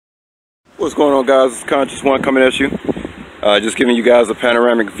What's going on, guys? It's Conscious One coming at you. Just giving you guys a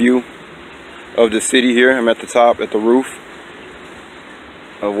panoramic view of the city here. I'm at the top, at the roof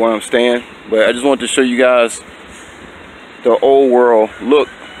of where I'm staying. But I just wanted to show you guys the old world look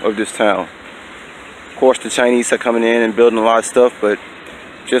of this town. Of course, the Chinese are coming in and building a lot of stuff, but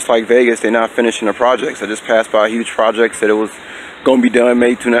just like Vegas, they're not finishing the projects. I just passed by a huge project, said it was going to be done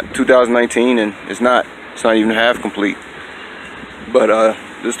May 2019, and it's not. It's not even half complete. But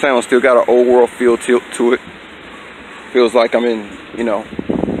this town still got an old world feel to it. Feels like I'm in,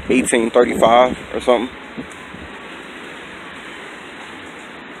 1835 or something.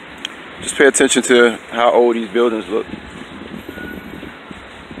 Just pay attention to how old these buildings look.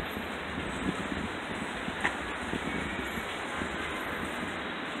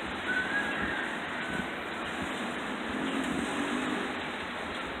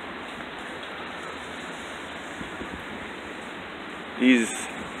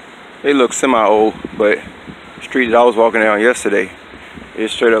 They look semi-old, but the street that I was walking down yesterday, it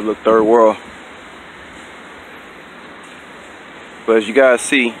straight up looked third world. But as you guys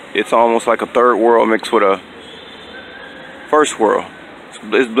see, it's almost like a third world mixed with a first world. It's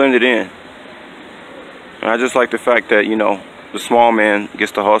blended in. And I just like the fact that, the small man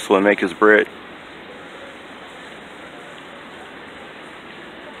gets to hustle and make his bread.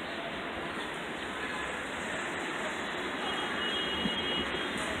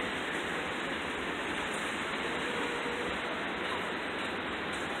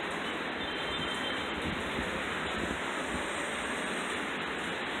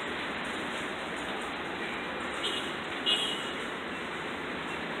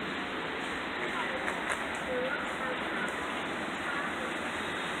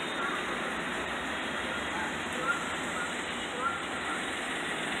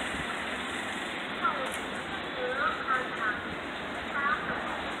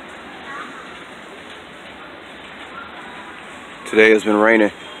 Today has been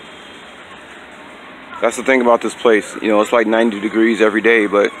raining. That's the thing about this place. It's like 90 degrees every day,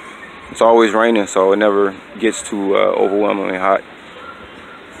 but it's always raining, so it never gets too overwhelmingly hot.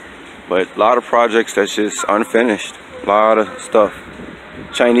 But a lot of projects that's just unfinished. A lot of stuff.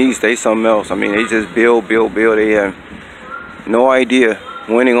 Chinese, they something else. I mean, they just build. They have no idea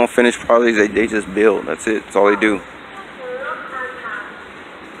when they're gonna finish projects. They just build. That's it. That's all they do.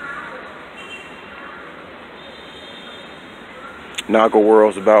 Naga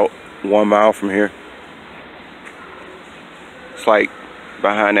World's about 1 mile from here. It's like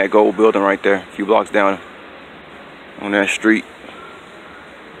behind that gold building right there, a few blocks down on that street.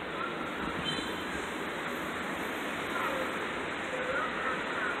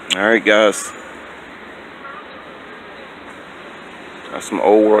 Alright, guys. That's some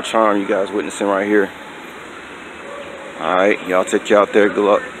old world charm you guys witnessing right here. Alright, y'all take you out there. Good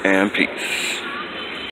luck and peace.